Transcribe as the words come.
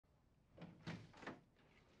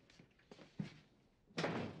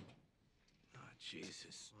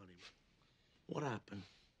Jesus. Artie, what happened?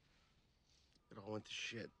 It all went to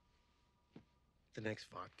shit. The next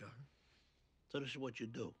vodka. So this is what you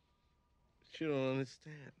do. But you don't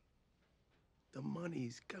understand. The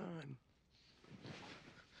money's gone.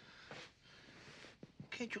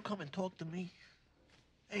 Can't you come and talk to me?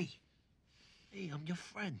 Hey, I'm your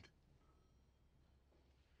friend.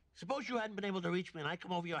 Suppose you hadn't been able to reach me and I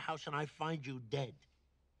come over your house and I find you dead.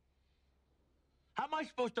 How am I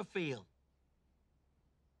supposed to feel?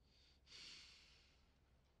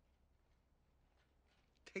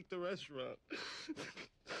 Take the restaurant.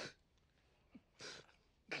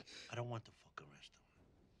 I don't want the fucking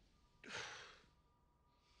restaurant.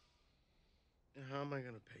 And how am I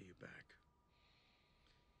gonna pay you back?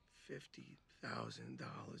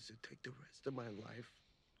 $50,000 to take the rest of my life.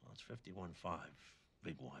 Well, it's 51.5,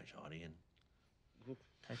 big wise, Artie, and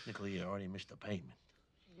technically you already missed the payment.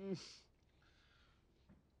 All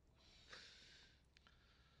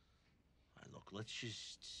right, look, let's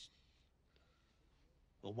just...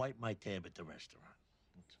 We'll wipe my tab at the restaurant.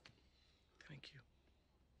 Thank you.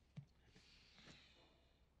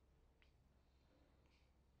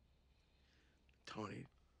 Tony,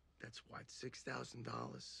 that's what,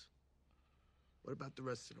 $6,000? What about the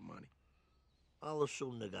rest of the money? I'll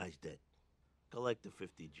assume the guy's dead. Collect the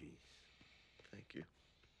 50 G's. Thank you.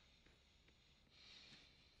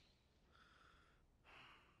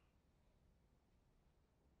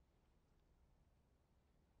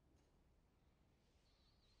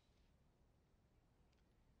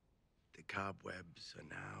 The cobwebs are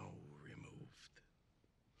now removed.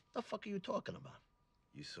 The fuck are you talking about?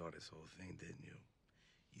 You saw this whole thing, didn't you?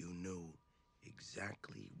 You knew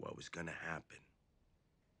exactly what was gonna happen.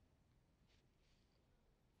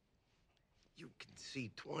 You can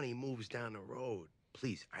see 20 moves down the road.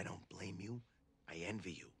 Please, I don't blame you. I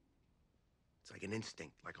envy you. It's like an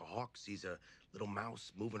instinct, like a hawk sees a little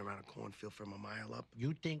mouse moving around a cornfield from a mile up.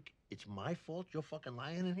 You think it's my fault you're fucking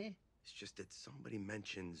lying in here? It's just that somebody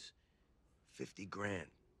mentions 50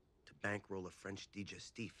 grand to bankroll a French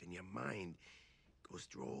digestif, and your mind goes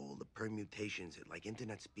through all the permutations at like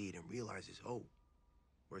internet speed and realizes, oh,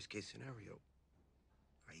 worst case scenario,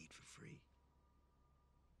 I eat for free.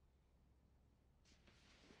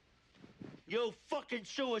 You fucking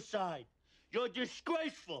suicide! You're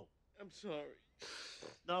disgraceful! I'm sorry.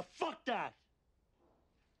 Now fuck that!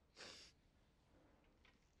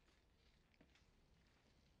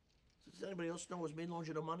 Does anybody else know who's loaned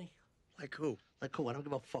you the money? Like who? Like who? I don't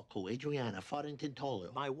give a fuck who. Adriana, Farrington Toller,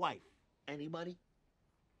 my wife. Anybody?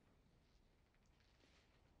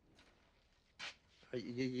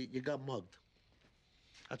 You got mugged.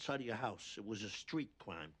 Outside of your house. It was a street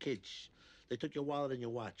crime. Kids. They took your wallet and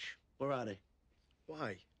your watch. Where are they?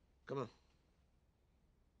 Why? Come on.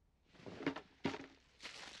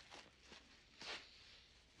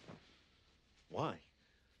 Why?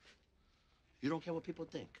 You don't care what people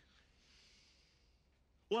think?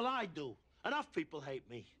 Well, I do. Enough people hate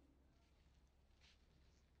me.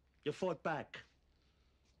 You fought back.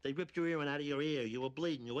 They ripped your earring out of your ear. You were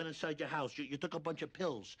bleeding. You went inside your house. You took a bunch of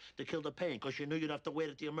pills to kill the pain because you knew you'd have to wait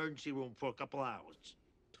at the emergency room for a couple hours.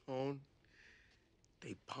 Tone,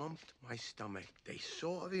 they pumped my stomach. They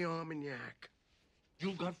saw the Armagnac.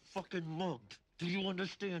 You got fucking mugged. Do you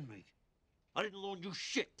understand me? I didn't loan you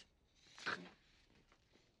shit.